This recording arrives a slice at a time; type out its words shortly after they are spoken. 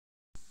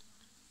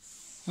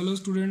Hello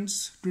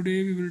students,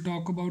 today we will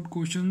talk about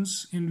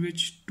questions in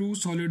which two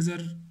solids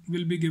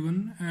will be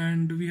given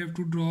and we have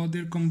to draw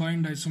their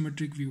combined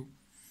isometric view.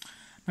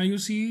 Now you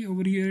see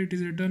over here it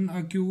is written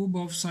a cube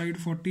of side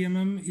 40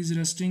 mm is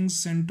resting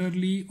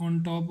centrally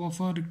on top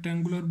of a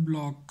rectangular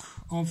block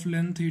of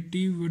length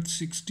 80, width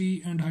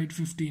 60 and height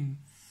 15.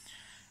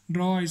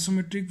 Draw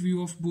isometric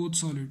view of both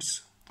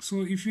solids.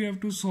 So if you have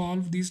to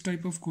solve these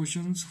type of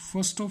questions,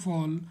 first of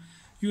all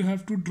you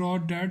have to draw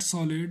that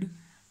solid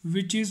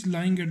which is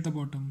lying at the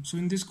bottom. So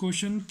in this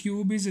question,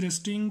 cube is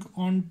resting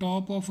on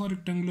top of a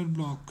rectangular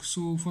block.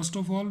 So first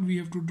of all we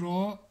have to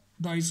draw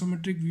the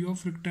isometric view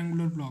of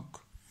rectangular block.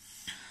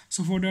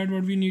 So for that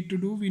what we need to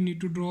do, we need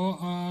to draw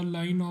a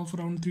line of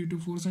around 3 to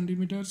 4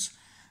 centimeters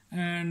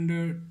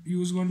and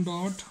use one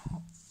dot.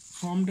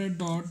 From that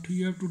dot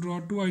you have to draw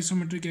two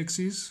isometric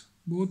axes,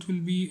 both will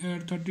be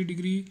at 30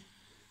 degree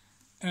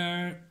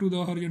to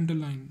the horizontal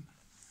line.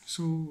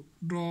 So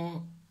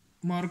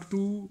mark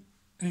two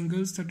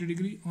angles 30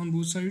 degree on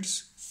both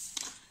sides.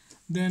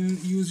 Then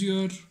use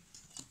your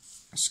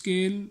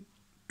scale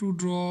to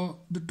draw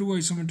the two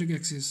isometric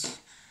axes.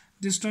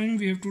 This time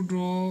we have to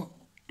draw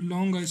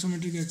long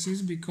isometric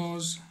axis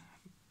because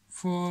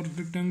for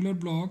rectangular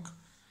block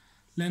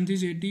length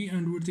is 80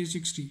 and width is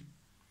 60.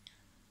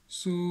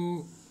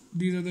 So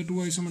these are the two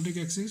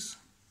isometric axes.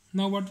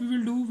 Now what we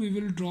will do, we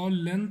will draw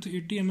length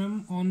 80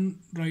 mm on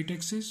right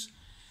axis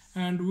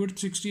and width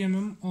 60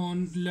 mm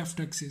on left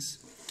axis.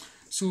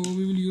 So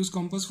we will use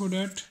compass for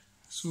that.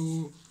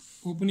 So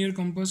open your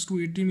compass to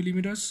 80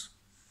 millimeters.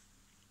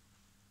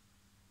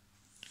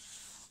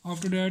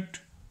 After that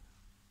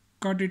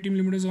cut 80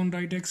 millimeters on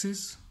right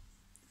axis.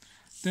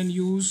 Then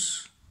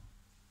use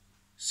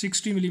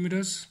 60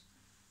 millimeters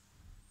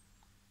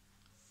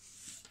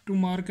to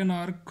mark an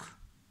arc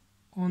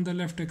on the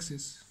left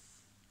axis.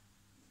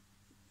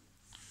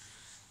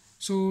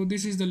 So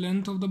this is the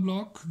length of the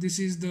block, this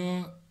is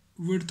the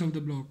width of the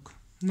block.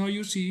 Now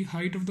you see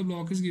height of the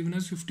block is given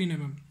as 15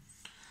 mm.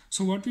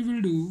 So what we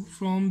will do,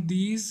 from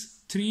these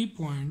 3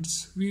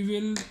 points we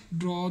will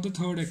draw the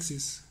third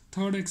axis.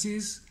 Third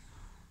axis,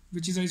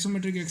 which is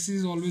isometric axis,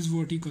 is always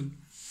vertical.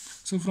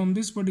 So from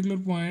this particular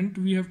point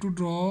we have to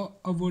draw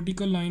a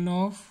vertical line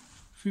of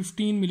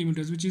 15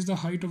 millimeters, which is the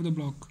height of the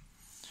block.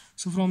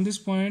 So from this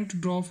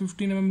point draw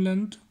 15 mm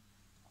length,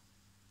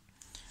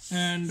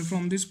 and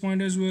from this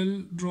point as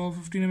well draw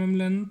 15 mm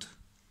length.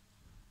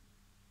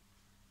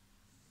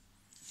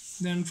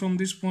 Then from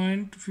this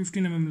point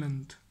 15 mm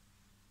length.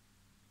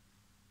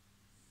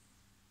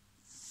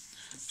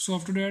 So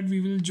after that we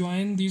will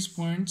join these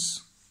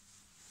points.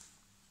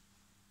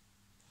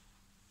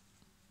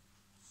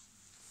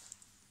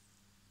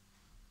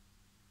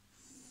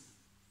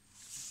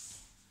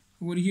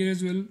 Over here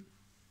as well.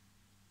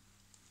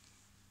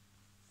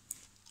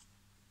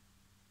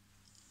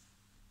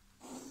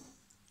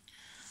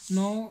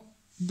 Now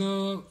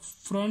the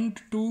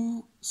front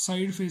two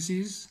side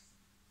faces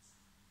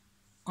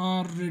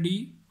are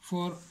ready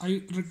for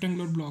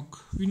rectangular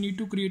block. We need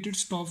to create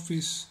its top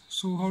face.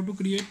 So how to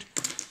create?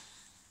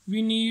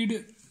 We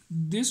need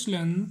this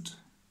length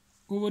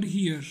over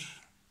here,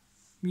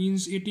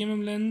 means 80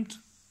 mm length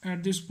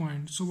at this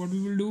point. So what we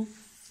will do,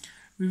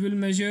 we will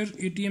measure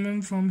 80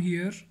 mm from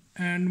here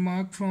and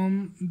mark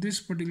from this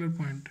particular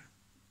point,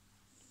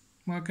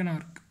 mark an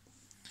arc.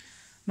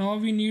 Now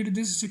we need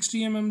this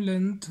 60 mm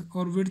length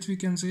or width, we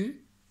can say,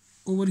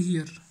 over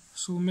here.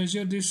 So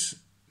measure this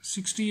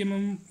 60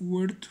 mm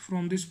width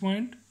from this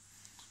point.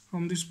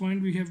 From this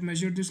point we have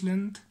measured this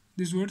length,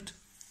 this width,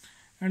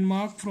 and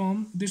mark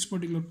from this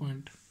particular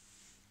point.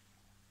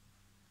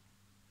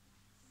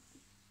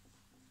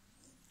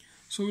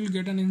 So we'll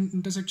get an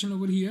intersection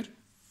over here.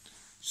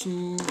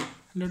 So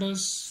let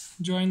us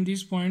join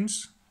these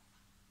points.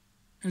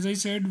 As I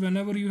said,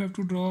 whenever you have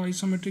to draw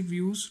isometric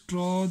views,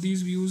 draw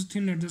these views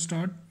thin at the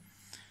start.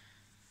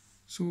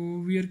 So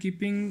we are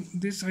keeping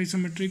this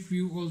isometric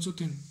view also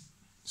thin.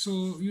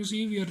 So you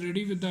see we are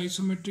ready with the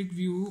isometric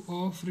view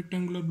of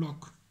rectangular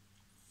block.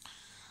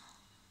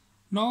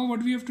 Now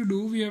what we have to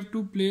do, we have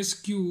to place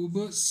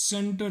cube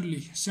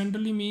centrally.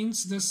 Centrally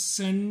means the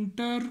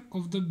center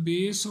of the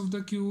base of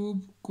the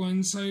cube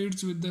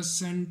coincides with the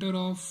center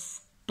of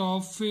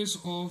top face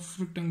of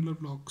rectangular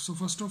block. So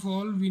first of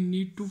all we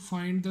need to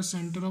find the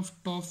center of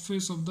top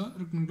face of the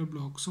rectangular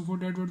block. So for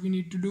that what we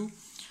need to do,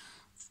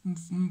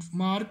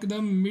 mark the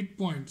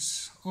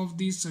midpoints of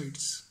these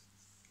sides.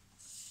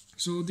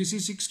 So this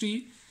is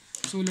 60,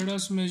 so let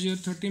us measure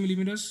 30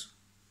 millimeters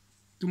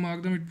to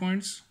mark the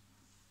midpoints.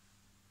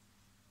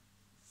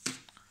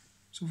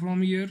 So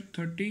from here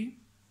 30,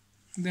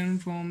 then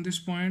from this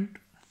point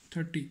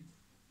 30.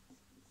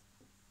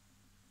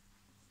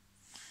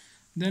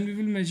 Then we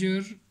will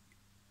measure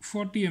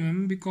 40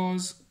 mm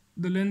because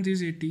the length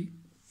is 80.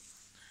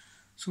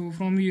 So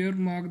from here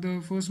mark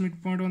the first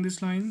midpoint on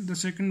this line, the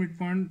second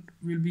midpoint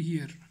will be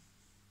here.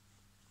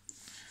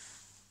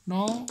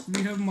 Now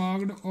we have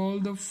marked all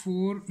the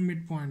 4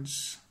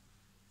 midpoints.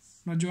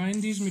 Now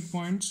join these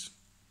midpoints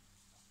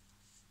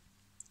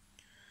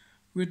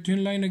with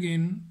thin line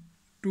again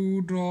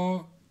to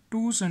draw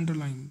two center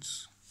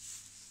lines.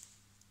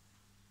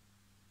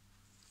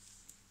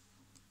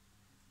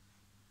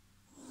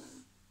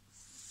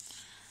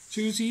 So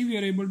you see we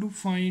are able to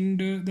find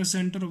the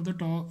center of the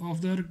top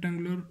of the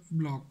rectangular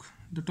block,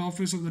 the top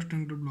face of the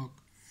rectangular block.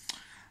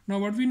 Now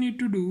what we need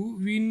to do,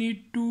 we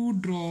need to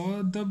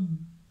draw the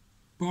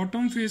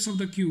bottom face of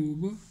the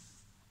cube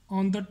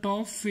on the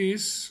top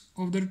face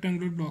of the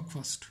rectangular block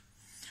first.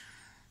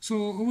 So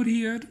over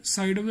here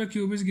side of the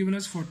cube is given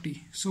as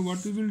 40. So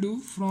what we will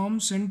do,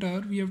 from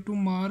center we have to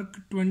mark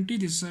 20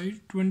 this side,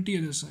 20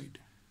 other side.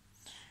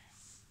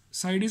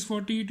 Side is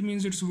 40, it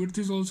means its width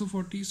is also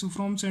 40. So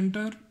from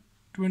center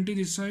 20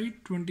 this side,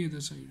 20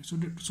 other side.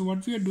 So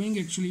what we are doing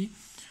actually,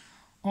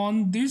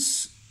 on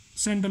this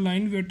center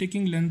line we are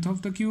taking length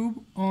of the cube,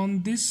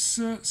 on this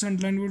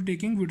center line we are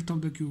taking width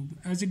of the cube.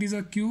 As it is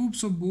a cube,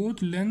 so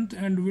both length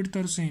and width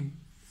are same.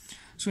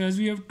 So as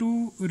we have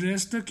to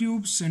rest the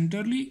cube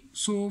centrally,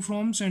 so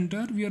from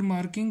center we are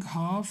marking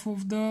half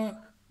of the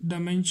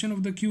dimension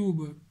of the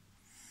cube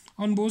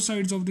on both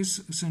sides of this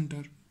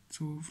center.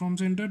 So from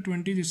center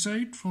 20 this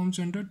side, from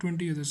center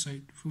 20 other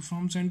side. So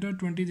from center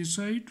 20 this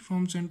side,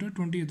 from center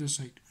 20 other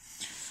side.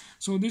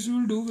 So this we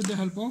will do with the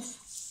help of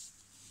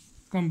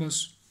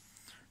compass.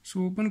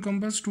 So open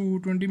compass to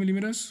 20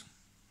 millimeters.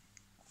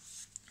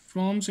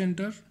 From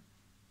center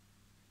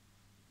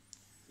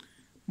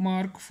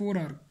mark 4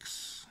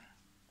 arcs.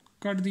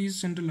 Cut these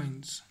center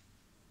lines.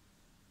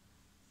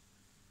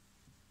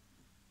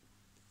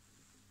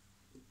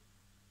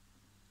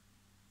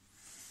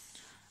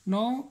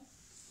 Now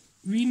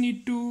we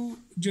need to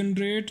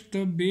generate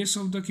the base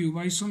of the cube,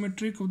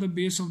 isometric of the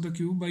base of the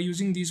cube, by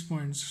using these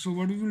points. So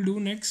what we will do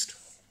next,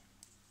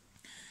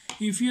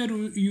 if you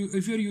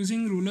are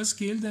using ruler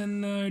scale,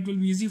 then it will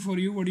be easy for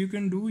you. What you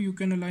can do, you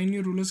can align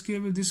your ruler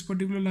scale with this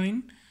particular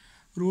line,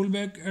 roll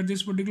back at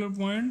this particular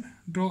point,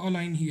 draw a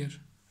line here.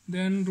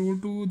 Then roll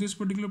to this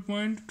particular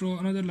point, draw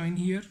another line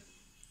here.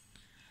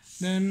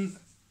 Then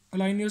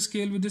align your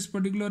scale with this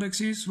particular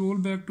axis, roll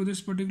back to this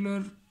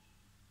particular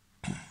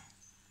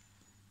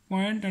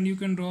point and you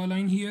can draw a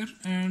line here,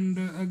 and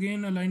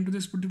again align to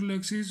this particular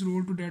axis,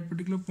 roll to that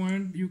particular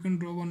point, you can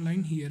draw one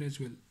line here as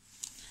well.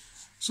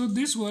 So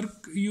this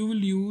work you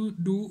will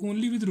do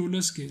only with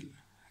roller scale.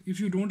 If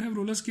you don't have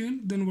roller scale,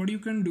 then what you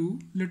can do,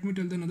 let me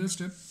tell the another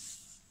step.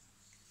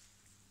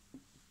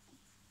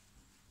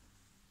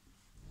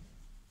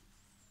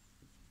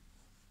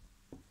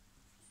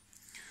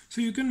 So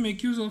you can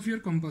make use of your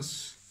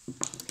compass.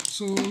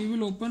 So we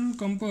will open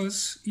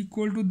compass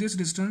equal to this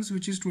distance,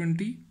 which is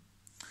 20,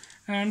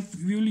 and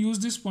we will use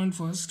this point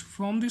first.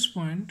 From this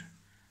point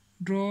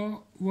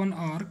draw one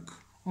arc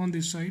on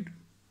this side,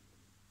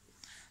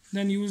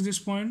 then use this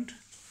point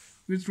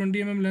with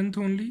 20 mm length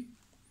only,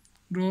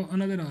 draw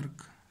another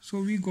arc. So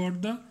we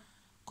got the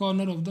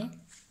corner of the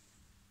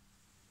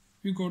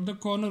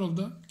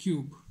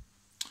cube.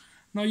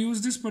 Now use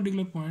this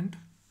particular point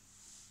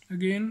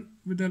again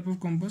with the help of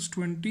compass,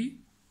 20,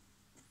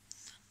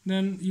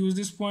 then use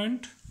this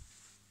point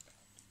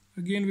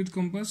again with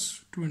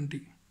compass,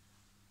 20.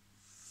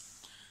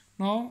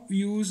 Now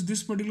use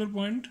this particular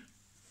point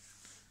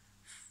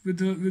with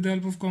the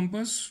help of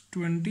compass,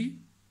 20,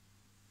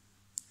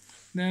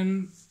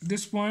 then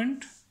this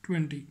point,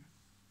 20.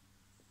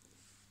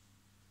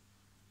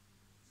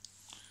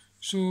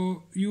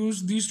 So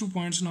use these 2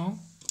 points now.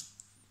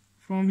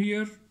 From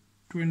here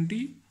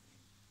 20,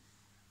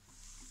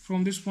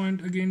 from this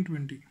point again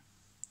 20.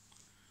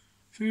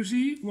 So you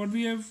see what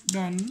we have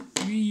done,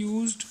 we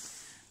used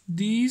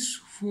these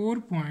 4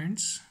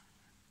 points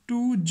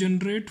to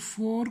generate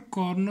 4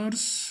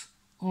 corners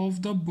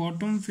of the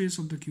bottom face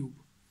of the cube.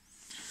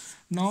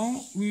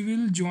 Now we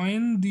will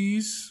join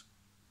these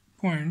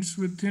points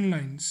with thin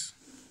lines.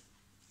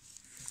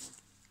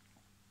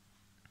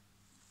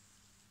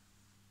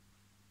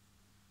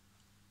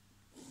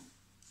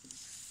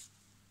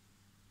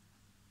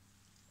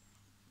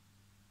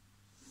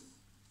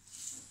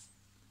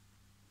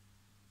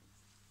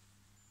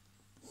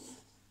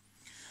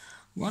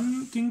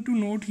 One thing to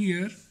note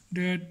here,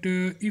 that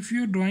if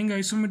you are drawing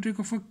isometric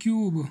of a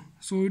cube,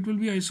 so it will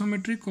be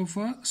isometric of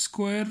a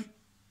square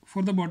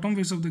for the bottom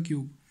face of the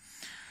cube.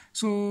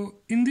 So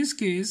in this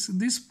case,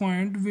 this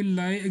point will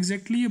lie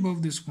exactly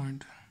above this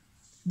point.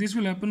 This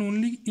will happen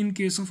only in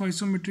case of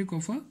isometric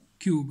of a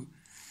cube.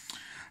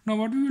 Now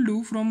what we will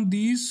do, from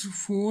these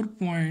 4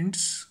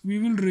 points we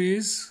will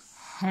raise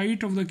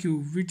height of the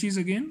cube, which is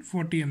again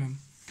 40 mm.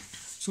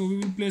 So we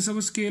will place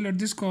our scale at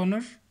this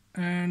corner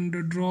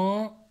and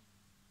draw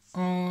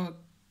a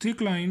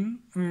thick line,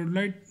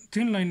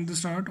 thin line at the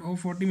start of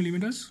 40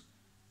 millimeters.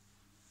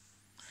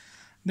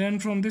 Then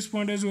from this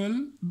point as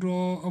well,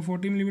 draw a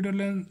 40 millimeter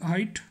length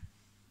height.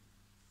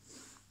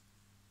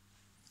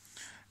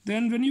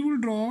 Then when you will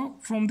draw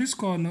from this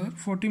corner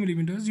 40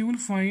 millimeters, you will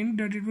find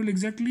that it will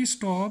exactly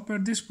stop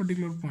at this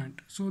particular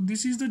point. So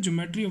this is the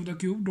geometry of the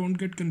cube, don't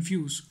get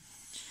confused.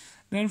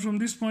 Then from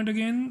this point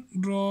again,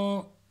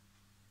 draw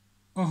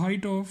a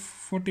height of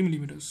 40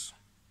 millimeters.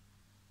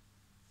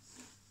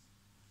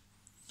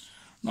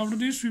 Now after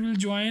this, we will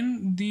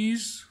join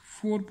these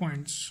 4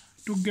 points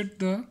to get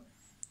the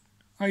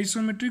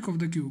isometric of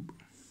the cube.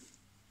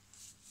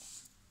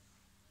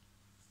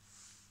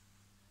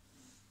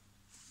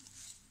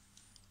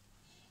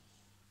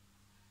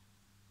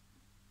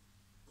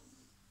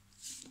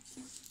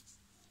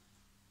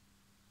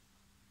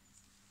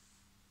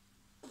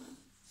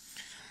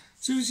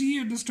 So you see,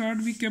 at the start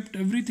we kept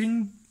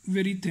everything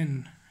very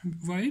thin.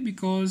 Why?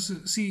 Because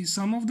see,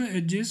 some of the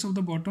edges of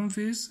the bottom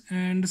face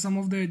and some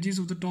of the edges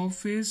of the top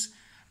face,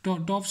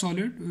 top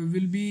solid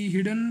will be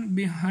hidden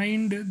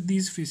behind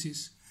these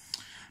faces.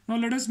 Now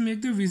let us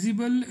make the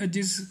visible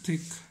edges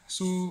thick.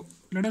 So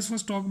let us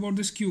first talk about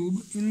this cube.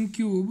 In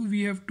cube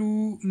we have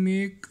to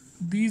make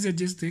these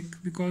edges thick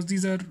because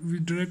these are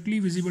directly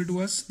visible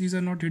to us. These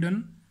are not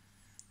hidden.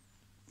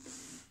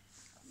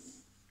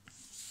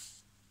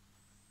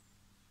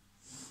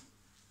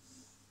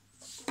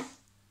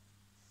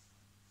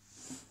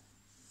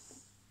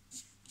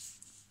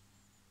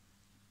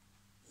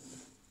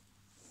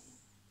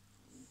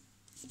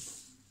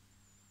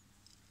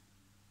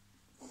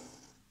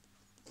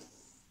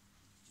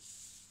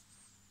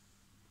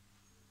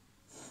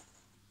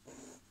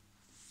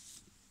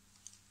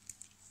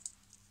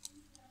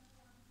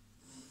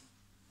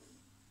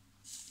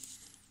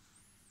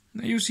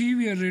 Now you see,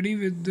 we are ready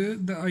with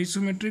the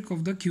isometric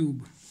of the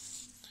cube.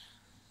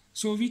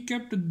 So we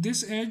kept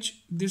this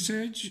edge,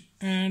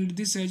 and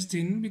this edge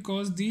thin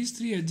because these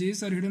three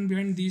edges are hidden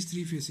behind these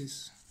three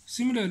faces.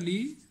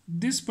 Similarly,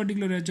 this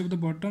particular edge of the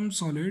bottom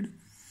solid,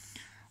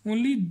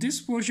 only this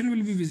portion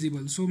will be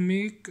visible. So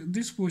make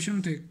this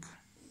portion thick.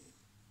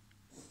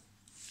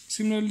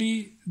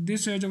 Similarly,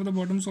 this edge of the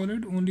bottom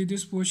solid, only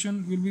this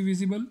portion will be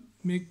visible.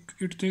 Make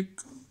it thick.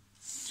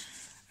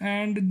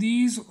 And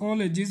these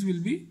all edges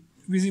will be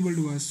visible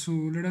to us. So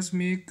let us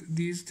make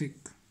these thick.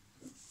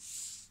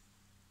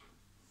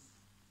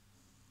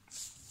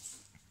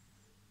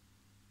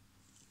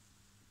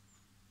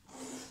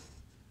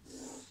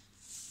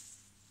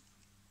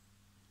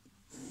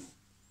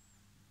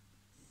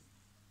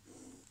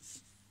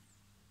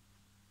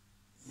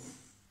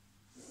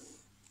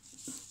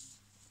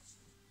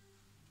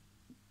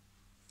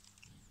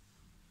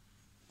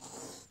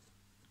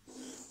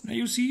 Now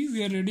you see,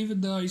 we are ready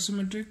with the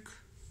isometric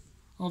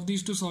of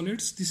these two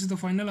solids. This is the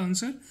final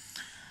answer.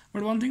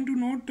 But one thing to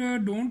note,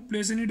 don't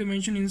place any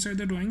dimension inside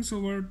the drawing. So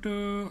what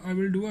I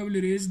will do, I will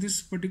erase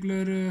this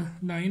particular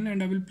line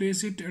and I will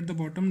place it at the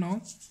bottom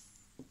now.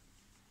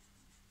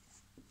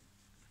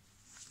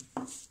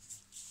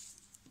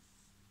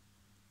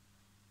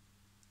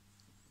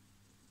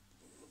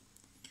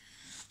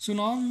 So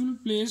now we will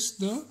place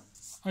the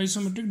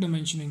isometric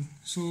dimensioning.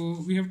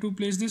 So we have to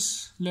place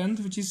this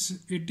length, which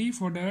is 80.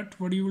 For that,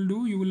 what you will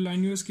do, you will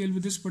line your scale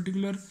with this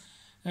particular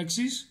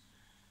axis,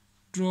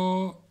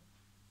 draw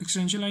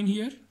extension line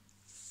here,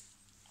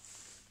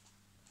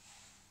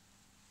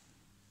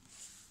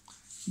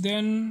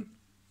 then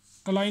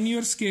align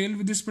your scale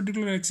with this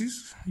particular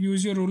axis,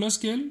 use your roller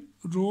scale,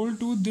 roll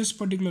to this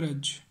particular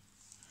edge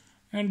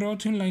and draw a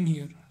thin line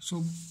here.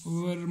 So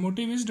our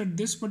motive is that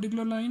this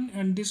particular line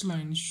and this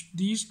line,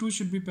 these two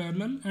should be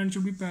parallel and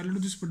should be parallel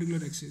to this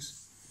particular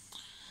axis.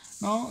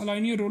 Now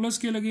align your roller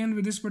scale again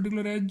with this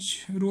particular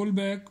edge, roll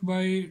back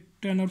by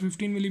 10 or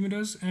 15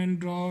 millimeters and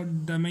draw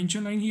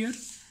dimension line here.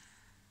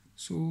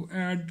 So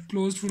add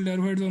closed filled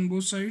arrowheads on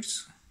both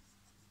sides.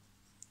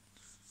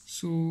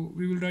 So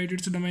we will write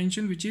its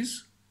dimension, which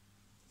is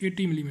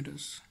 80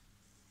 millimeters.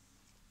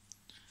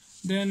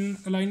 Then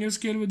align your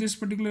scale with this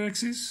particular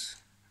axis,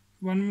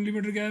 1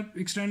 millimeter gap,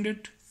 extend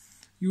it,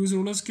 use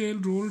roller scale,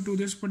 roll to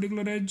this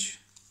particular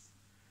edge,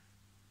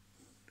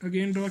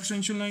 again draw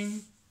extension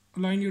line,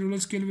 align your roller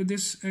scale with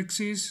this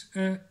axis,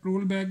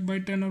 roll back by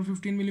 10 or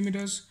 15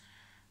 millimeters,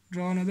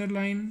 draw another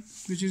line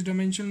which is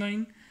dimension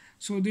line.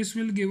 So this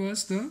will give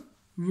us the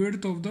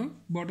width of the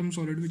bottom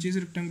solid, which is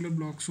a rectangular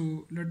block.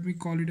 So let me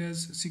call it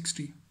as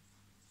 60.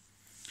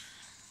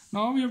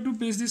 Now we have to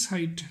place this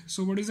height.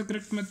 So what is the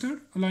correct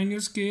method? Align your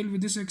scale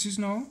with this axis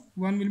now,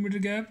 1 millimeter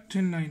gap,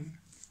 thin line.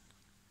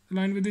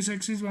 Align with this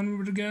axis, 1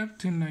 millimeter gap,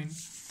 thin line.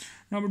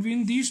 Now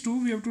between these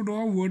two we have to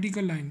draw a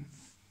vertical line.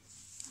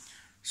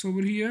 So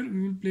over here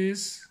we will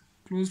place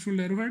closed filled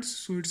arrowheads.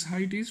 So its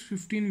height is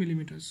 15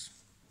 millimeters.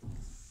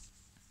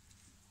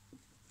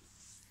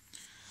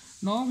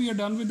 Now we are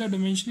done with the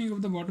dimensioning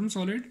of the bottom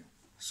solid.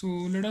 So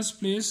let us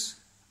place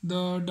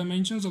the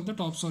dimensions of the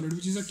top solid,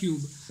 which is a cube.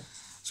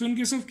 So in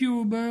case of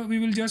cube, we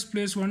will just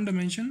place one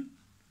dimension.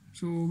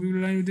 So we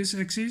will align with this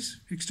axis,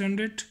 extend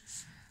it,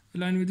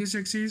 align with this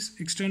axis,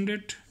 extend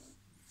it,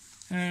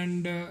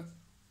 and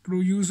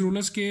use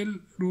roller scale,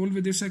 roll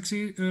with this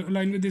axis,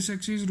 align with this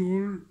axis,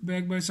 roll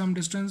back by some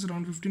distance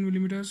around 15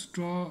 millimeters,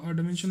 draw a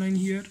dimension line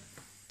here.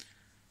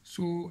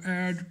 So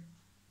add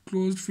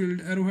closed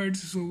filled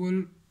arrowheads. So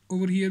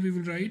over here we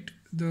will write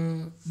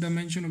the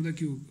dimension of the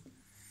cube.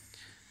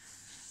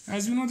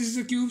 As we know, this is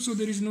a cube, so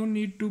there is no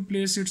need to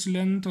place its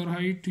length or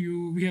height.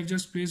 We have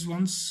just placed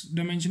once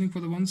dimensioning for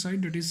the one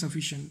side, that is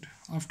sufficient.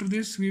 After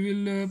this we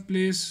will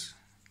place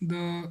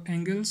the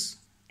angles.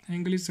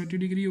 Angle is 30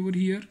 degree over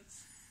here,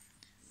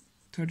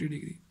 30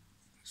 degree.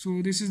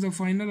 So this is the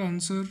final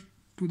answer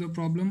to the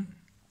problem.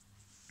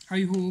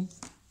 I hope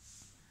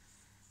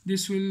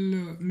this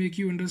will make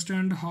you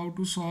understand how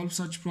to solve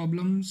such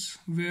problems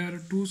where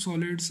two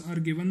solids are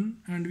given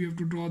and we have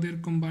to draw their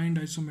combined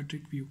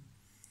isometric view.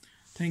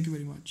 Thank you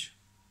very much.